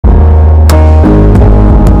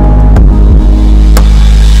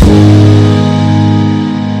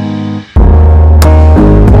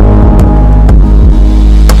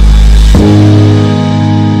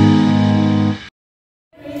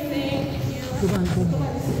People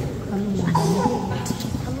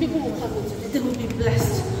will come into it. They will be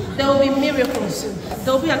blessed. There will be miracles.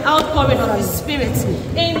 There will be an outpouring of His Spirit.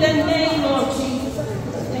 In the name of Jesus.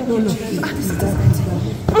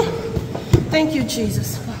 Thank you,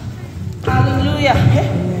 Jesus. Hallelujah.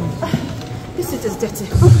 This seat is dirty.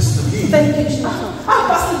 Thank you, Jesus.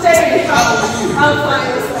 Pastor Jerry, how are you? I'm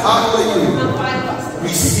fine. How are you? I'm fine, Pastor. We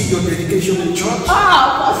see your dedication in church.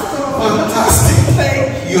 Pastor. Fantastic.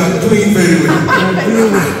 You are doing very well.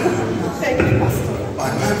 Thank you, Pastor. My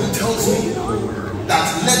Bible tells me that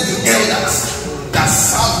let the elders that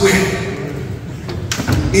serve well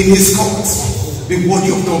in His courts be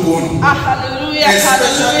worthy of the bone. Hallelujah.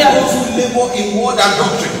 Especially those who labor in word and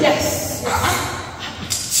doctrine. Yes.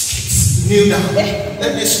 Kneel down.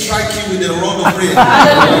 Let me strike you with a rod of prayer.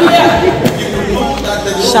 Hallelujah. You will know that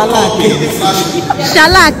the Lord called me in the flash.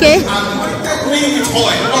 Shalake. Anointed me with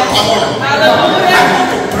oil, not power. Hallelujah. I want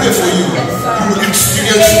to pray for you. You will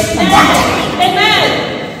experience victory. Amen.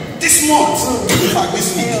 This month, in fact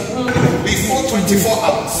this week, before 24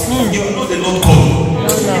 hours, you will know the Lord called me.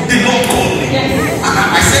 The Lord called me. And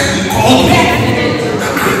I said He called me.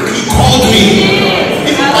 He called me.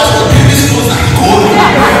 Even Pastor Davis knows that He called me.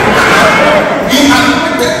 He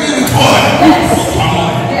anointed me with oil.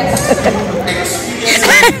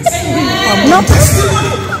 Experience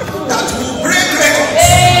testimony that will break records.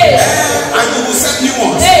 And you will set new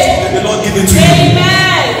ones. May the Lord give it to you.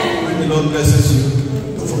 Amen. When the Lord blesses you,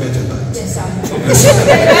 don't forget your tithe. Yes, sir.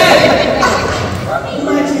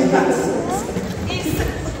 Imagine that.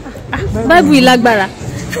 Bible ilagbara.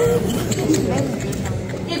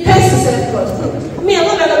 It pays to serve God. Me, I'm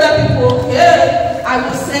not like other people. Yeah, I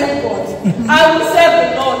will serve God. I will serve the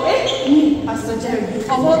Lord. Me, Pastor Jerry, of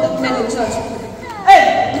all the men in church. Hey,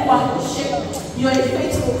 you are a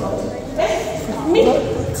faithful God. Me,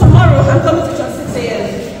 tomorrow I'm coming to church 6 a.m.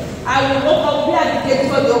 I will walk up, be at the gate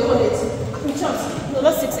before they open it. In church, no,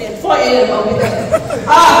 not 6 a.m., 4 a.m. I'll be there.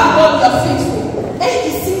 God, you are faithful. Hey,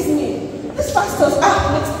 He sees me. This pastor's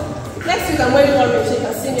wait. Next week I'm wearing orange, you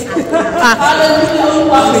can see me. Hallelujah.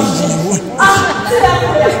 See that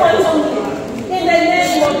prayer point on me. In the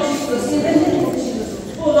name of Jesus. In the name of Jesus.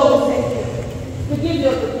 Oh Lord, we thank you. We give you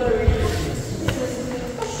the glory.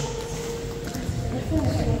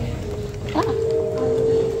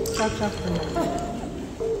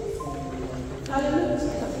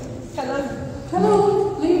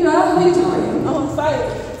 Hello, Linda. How are you doing? I'm fine.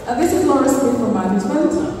 This is Laura Smith from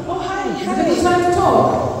management. Oh, hi. Is it time to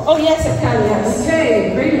talk? Oh, yes, I can, yes.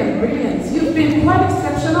 Okay, brilliant. You've been quite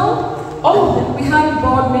exceptional. Oh, we had a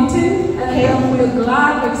board meeting, and we're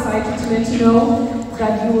glad, we're excited to let you know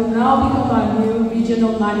that you will now become our new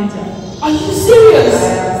regional manager. Are you serious?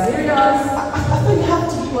 Serious. I thought you have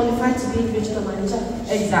to be qualified to be a regional manager.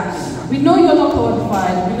 Exactly. We know you're not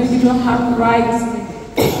qualified. We know you don't have the right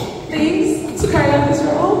things to carry out this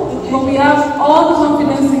role, but we have all the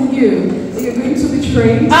confidence in you that you're going to be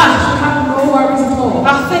trained. You should have no worries at all.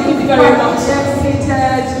 Thank you very much.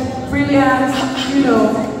 Dedicated, brilliant. You know,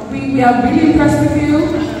 we are really impressed with you,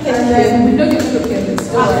 and we know you're going to get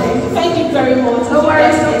this. Thank you very much. No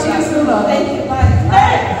worries. Talk to you soon. Thank you. Bye.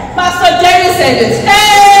 Hey, Pastor Jerry said it.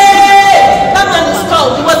 Hey, that man is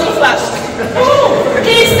called. He wasn't flashed.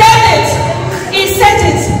 He said it. He said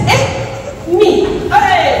it. Me.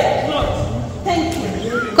 Hey, Lord. Thank you.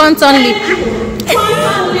 Constantly.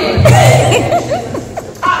 Constantly.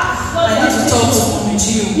 I need to talk to Mommy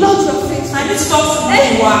Gio. Lord, your face. I need to talk to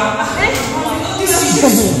Mommy Wa. This is so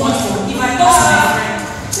wonderful. If I talk to my friend,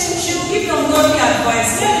 she will give them godly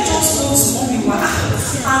advice. Let me just go to Mommy Wa.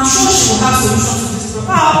 I'm sure she will have solutions to this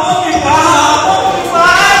problem. Mommy Wa. Mommy Wa.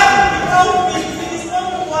 Help me, please.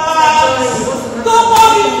 Mommy Wa. Don't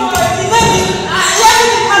Mommy Wa. Let me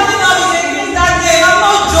imagine how you can that day. I'm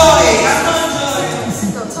not Joy.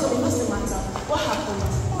 Sister, tell me, what's the matter? What happened?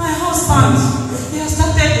 My husband, he has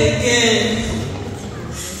started again.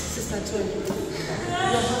 Sister Joy,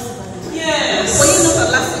 your husband. Yes. Were you not the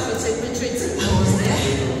last week with a retreat? I was there.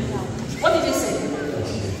 What did you say?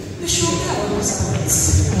 We should get all those things.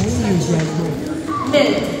 Men,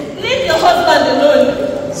 leave your husband alone.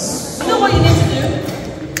 You know what you need to do?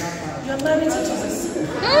 You're married to Jesus.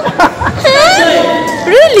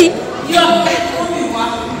 Really? You are.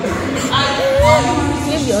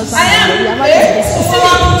 I am. So what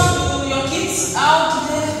happened to your kids? How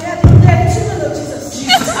did They are the children of Jesus.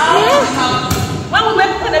 When we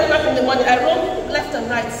wake up and everywhere in the morning, I roam left and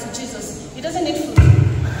right to Jesus. He doesn't need food.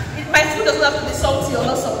 My food doesn't have to be salty or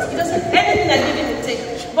not salty. He doesn't. Anything I give him, he take.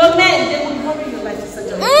 But men, they will worry your life, Sister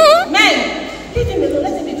Joy. Men, leave him alone.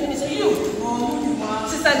 Let him be doing it. So you,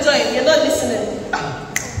 Sister Joy, you're not listening.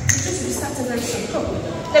 This will be starting very soon. Come.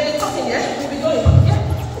 They'll be talking, yeah? We'll be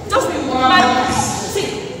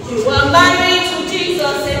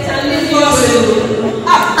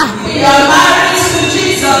You are married to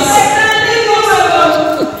Jesus.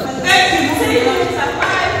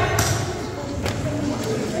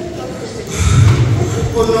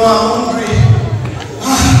 Oh no, I'm hungry.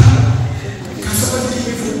 Can somebody give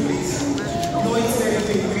me food, please? No eating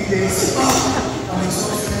anything in 3 days. I'm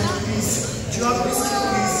exhausted. Please, do you have biscuit,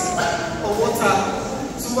 please? Or water?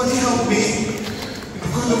 Somebody help me.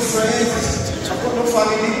 I've got no friends. I've got no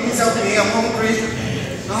family. Please help me. I'm hungry.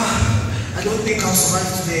 I don't think I'll survive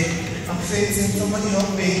today. I'm fainting. Somebody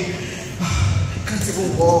help me. I can't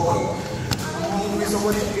even walk. I'm hungry.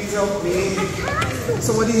 Somebody please help me.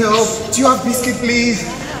 Somebody help. Do you have biscuit, please?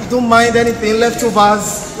 Don't mind anything.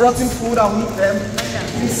 Leftovers. Rotten food. I'll eat them.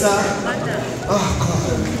 Please, sir. Oh,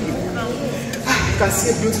 God. You can see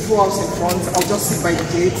a beautiful house in front. I'll just sit by the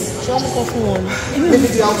gate. Maybe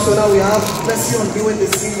the house owner will have mercy on me when they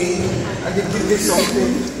see me and they give me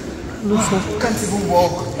something. Can't even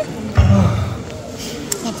walk.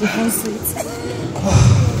 Not even sweet.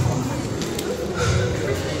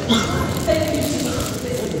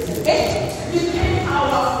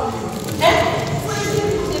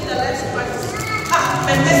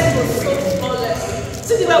 My message was so flawless.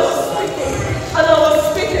 See the way I was speaking, and I was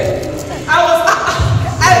speaking. I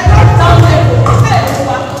brought down them.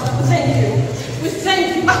 Thank you. We thank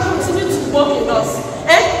you. I continue to work in us.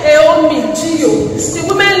 Naomi, Gio, the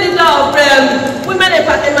women leader of Women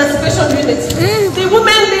Emancipation Unit, the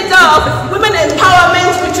women leader of Women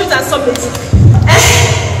Empowerment Retreat and Summit.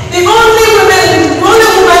 The only woman leader.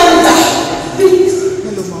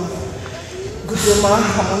 Hello, ma. Good day, ma. I'm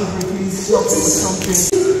hungry. Please help me with something.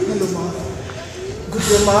 Hello, ma. Good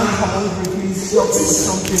day, ma. I'm hungry. Please help me with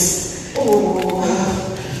something. Oh,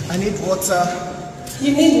 I need water.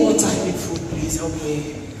 You need water. I need food. Please help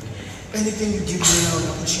me. Anything you give me, I'll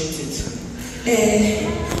appreciate it.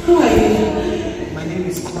 Who are you? My name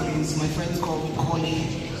is Collins. My friends call me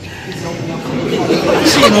Connie. Please help me out.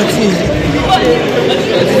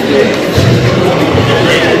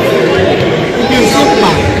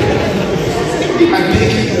 I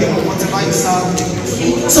beg you, whatever you serve.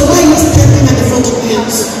 So why are you standing at the front of the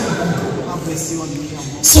house? Have mercy on me.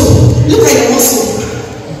 So, look at your muscle.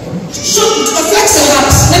 Show it, flex your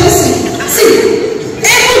abs. Let me see. See,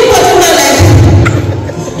 everybody will like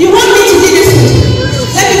you. Want me to give you food?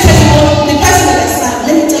 Let me tell you what the person that I serve.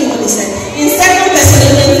 Let me tell you what they said. In 2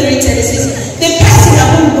 Thessalonians 3:36, the person that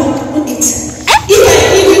won't eat. If I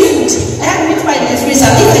give you food, I have meat pie in the freezer.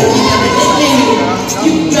 If I give you everything,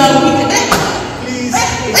 you are wicked.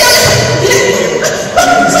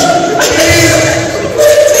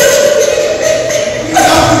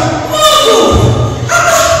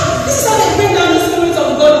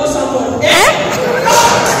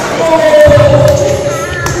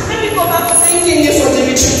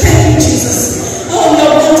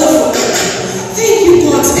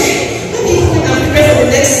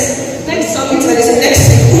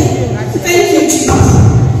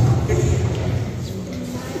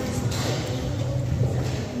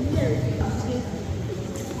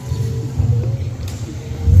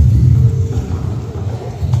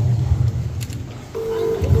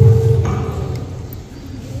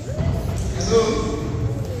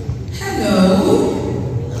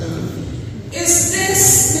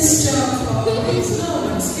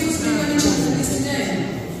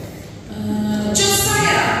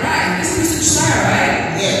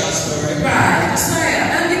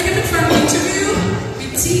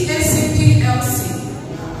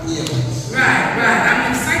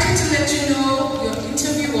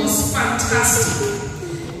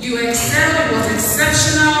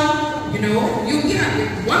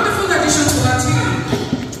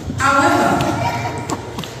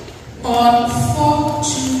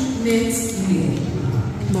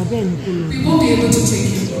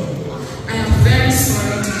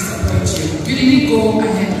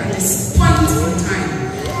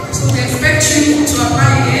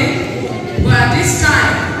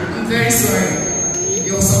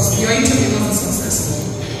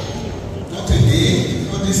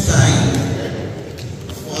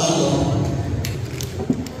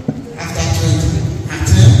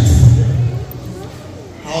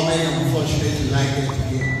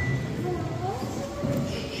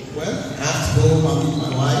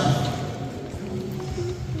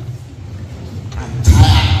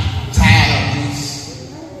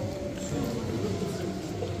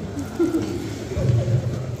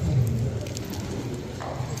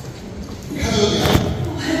 Hello,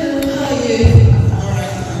 how are you?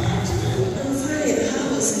 Alright,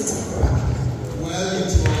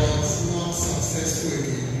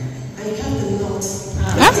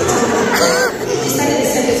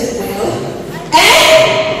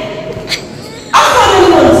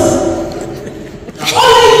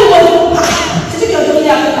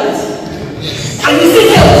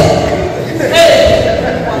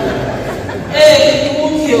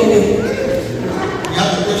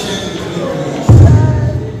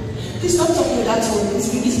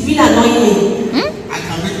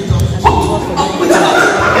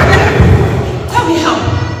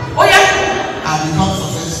 I'll become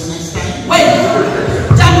successful next time. Wait,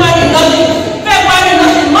 January, nothing. February,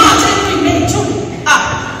 nothing. March, April, May, June.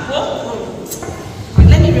 What? But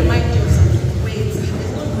let me remind you of something. Wait,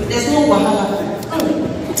 there's no wahala.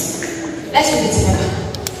 Let's read it together.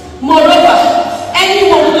 Moreover,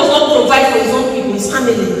 anyone who does not provide for his own people, his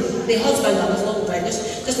family, the husband that does not provide,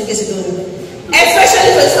 just in case you don't know,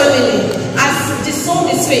 especially for his family, as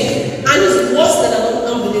disowned his faith and is worse than an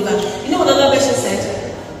unbeliever. You know what another version said?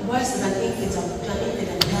 Worse than an infidel.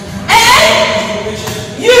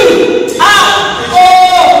 You are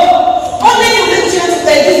only you the chance of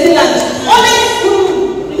Disneyland. Only you.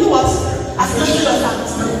 You know what? As an unbeliever, I'm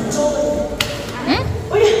done.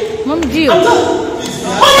 Oh yeah. Mom, Gio. I'm done.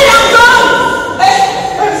 Only I'm done.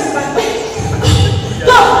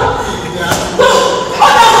 Go.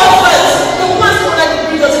 Other husbands, the ones who like to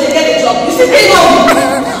bring us to get a job. You see, they know.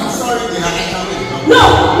 I'm sorry, they have to wait. No.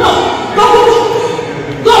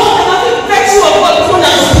 Go. I have to bet you of what before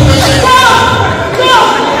that.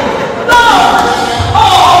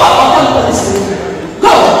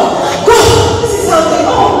 Go. Go. This is something.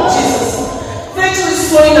 Oh, Jesus. Victory is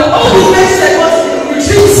flowing out. All these men said was in the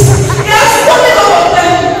retreats. Yes, coming out of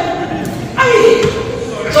them.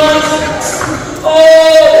 God. Oh,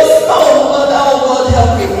 God,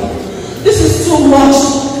 help me. This is too much.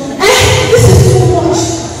 This is too much.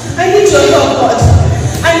 I need your help, God.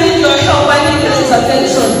 I need your help. I need your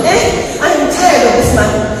intervention. I am tired of this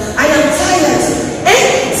man. I am tired.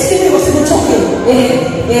 Stephen was even talking.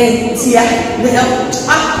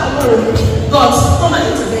 God, come and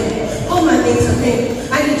intervene. Come and intervene.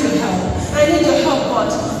 I need your help. I need your help, God.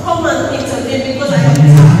 Come and intervene because I am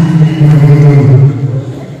tired.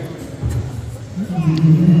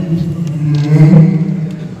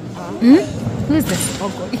 Who is this? Oh,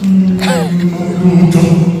 God.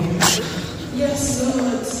 Yes,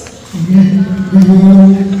 Lord.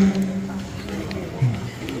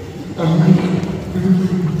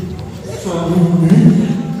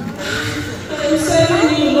 I'm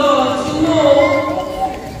serving you, Lord. You know.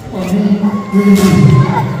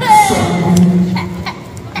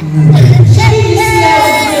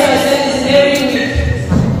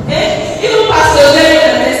 Even Pastor Larry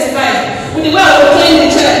can testify. When the way I was playing the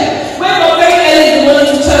church, when we were very early in the morning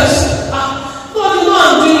to church, God, you know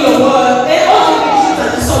I'm doing your word. All the pictures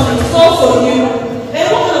and the song, it's all for you.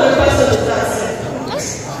 What kind of a person is that?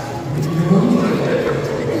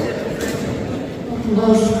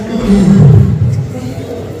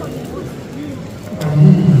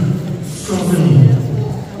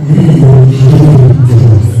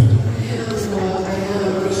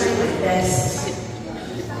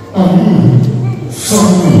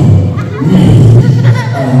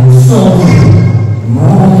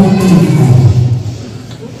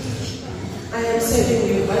 I am saving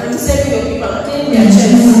you, but I'm saving your people. I'm cleaning their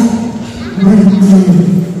chest.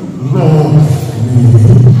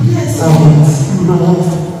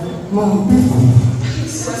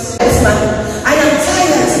 Yes, man. I am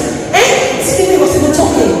tired. Stephen was even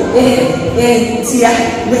talking.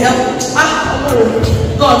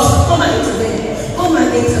 God, come and intervene. Come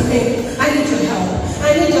and intervene. I need your help. I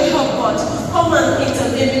need your help, God. Come and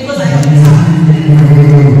intervene because I am tired.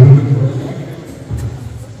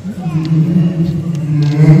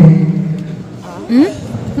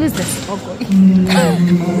 Who is this? Oh, God.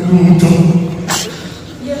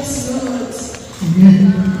 Yes, Lord.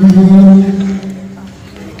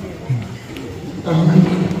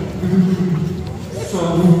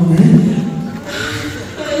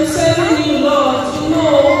 I'm serving you, Lord. You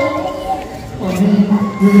know.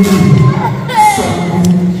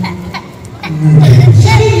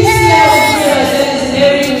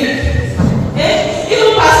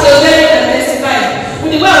 Even Pastor Larry can testify. When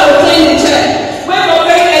the way I was playing the church, when we were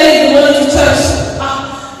very early in the morning to church,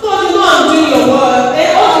 God, you know I'm doing your word.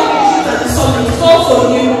 All the pictures and the song, it's all for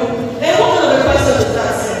you. What kind of a person is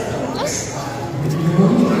that?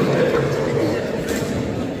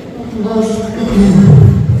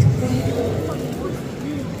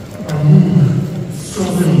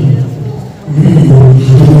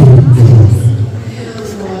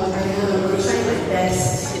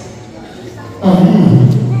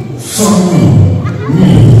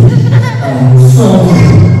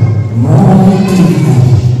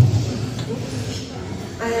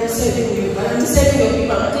 I am saving you, but I'm saving your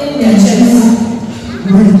people. I'm cleaning their chest.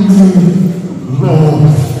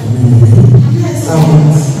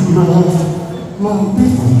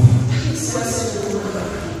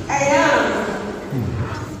 I am.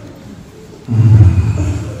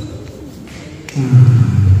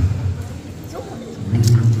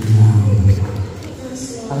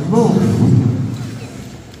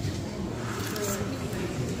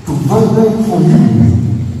 for you.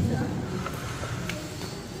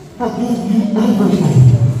 I gave you everything.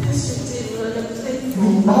 You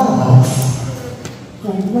asked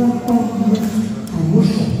for 100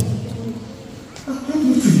 promotion. I gave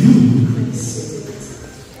it to you.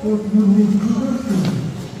 But you neglected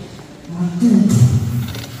my duty.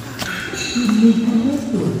 You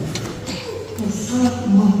neglected to serve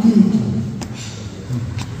my duty.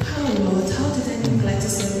 How, Lord? How did I neglect to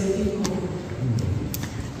serve the people?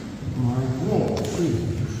 My word says,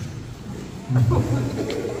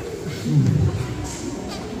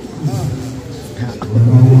 when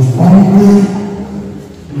I was hungry,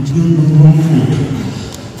 you gave me no food.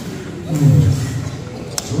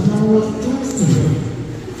 When I was thirsty,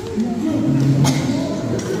 you gave me no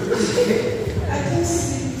food. I can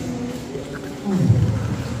see.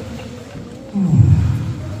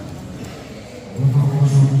 When I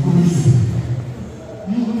was in prison,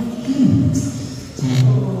 you were here to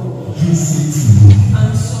visit me.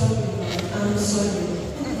 I'm sorry, Lord. I'm sorry.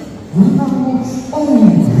 When I was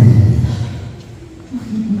hungry, you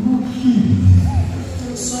did not hear me.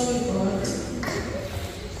 I'm sorry, God.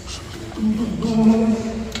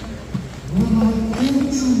 When I came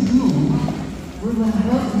to you, when I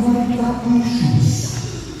had marital issues,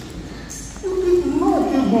 you did not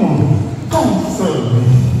even counsel me.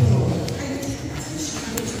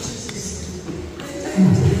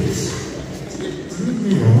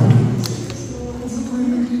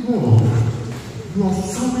 You are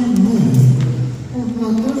serving me, and you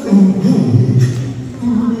are not engaged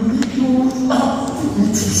in religious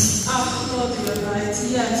activities. Lord, you're right.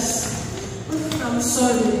 Yes. I'm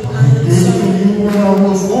sorry. I am Gave sorry. you when I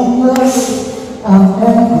was homeless and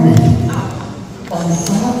hungry. I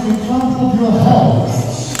served in front of your house.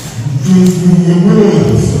 You gave me a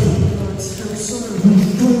word. Lord, I'm sorry. You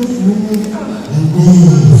gave me a word.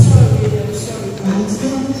 I'm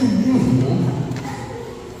sorry.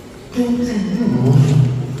 I came to you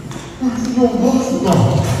as your husband.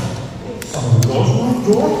 I lost my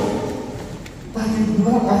job. I did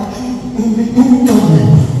not achieve in the interview.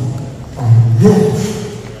 And yet,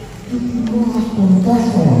 you did not have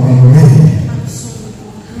compassion on me. I'm sorry.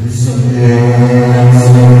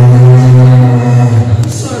 I'm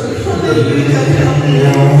sorry. Only you can help me.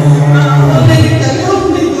 Only you can help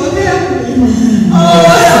me. God, help me. Oh,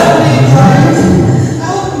 help me, God.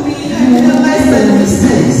 Help me. I realize my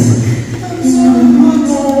mistakes. I'm sorry,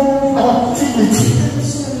 God. activity. I'm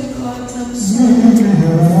sorry, God. I'm sorry.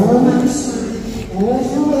 I'm sorry. All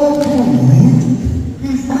you are doing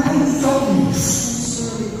is my service.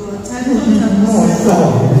 Sorry, God. I You don't did not understand.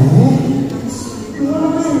 serve me. I'm sorry. You are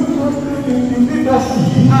only interested in the leadership.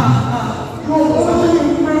 You are only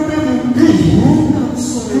interested in being I'm the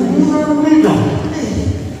sorry. woman leader.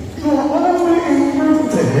 You are only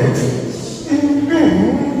interested in being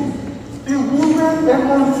the woman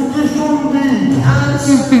emancipation leader. I'm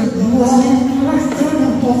sorry. You are interested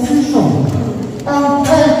in position and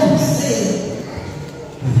titles.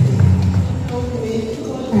 Help me.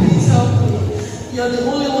 God, please help me. You're the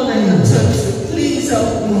only one I can turn to. Please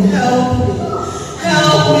help me. Help me.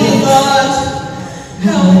 Help me, God.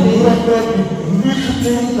 Help me. You are the little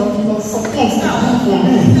thing that you are supposed to do for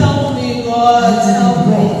me. Help me, God. Help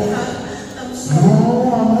me. I'm sorry. No,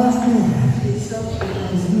 I'm asking. Please help me.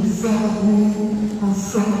 You serve me and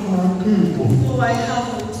serve my people. No, I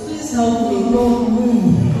haven't. Please help You me. love me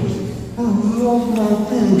and love my I'm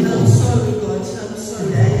people. sorry, God. I'm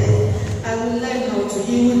sorry. I will learn how to.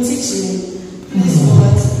 You will teach me. Please,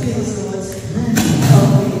 God. Please, God. Help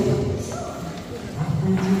me.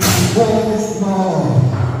 Yes, Lord.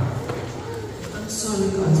 I'm sorry,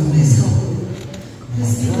 God. Please help me.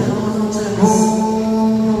 Please give me another chance.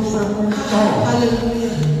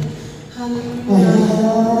 Hallelujah.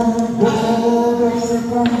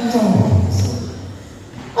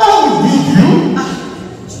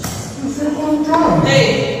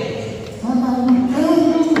 Hey. And I will tell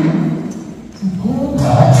you to go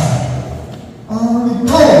back and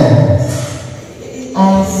repent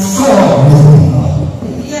and serve me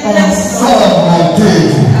and serve my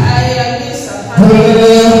people.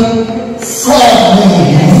 Serve me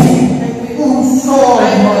and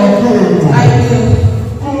serve my people.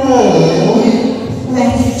 Oh,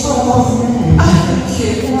 thank you, serve me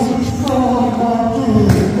and serve my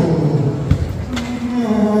people.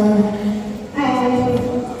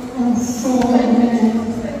 And serve me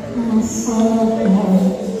and serve